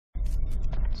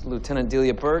Lieutenant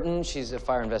Delia Burton. She's a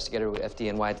fire investigator with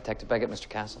FDNY. Detective Beckett, Mr.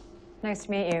 Castle. Nice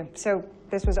to meet you. So,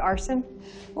 this was arson?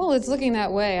 Well, it's looking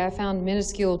that way. I found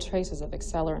minuscule traces of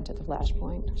accelerant at the flash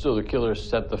point. So the killer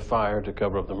set the fire to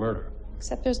cover up the murder?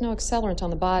 Except there's no accelerant on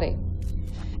the body.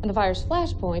 And the fire's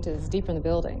flash point is deeper in the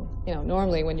building. You know,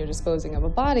 normally when you're disposing of a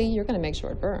body, you're going to make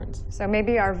sure it burns. So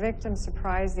maybe our victim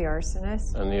surprised the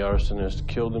arsonist? And the arsonist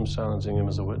killed him, silencing him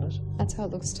as a witness? That's how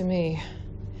it looks to me.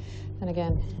 And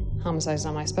again, homicide's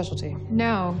not my specialty.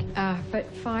 No,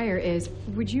 but fire is.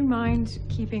 Would you mind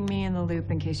keeping me in the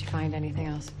loop in case you find anything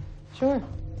else? Sure.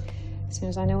 As soon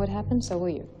as I know what happened, so will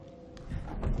you.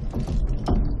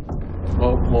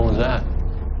 Well, what was that?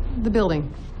 The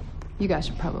building. You guys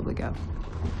should probably go.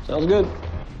 Sounds good.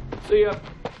 See ya.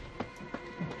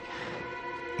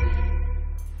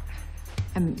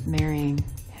 I'm marrying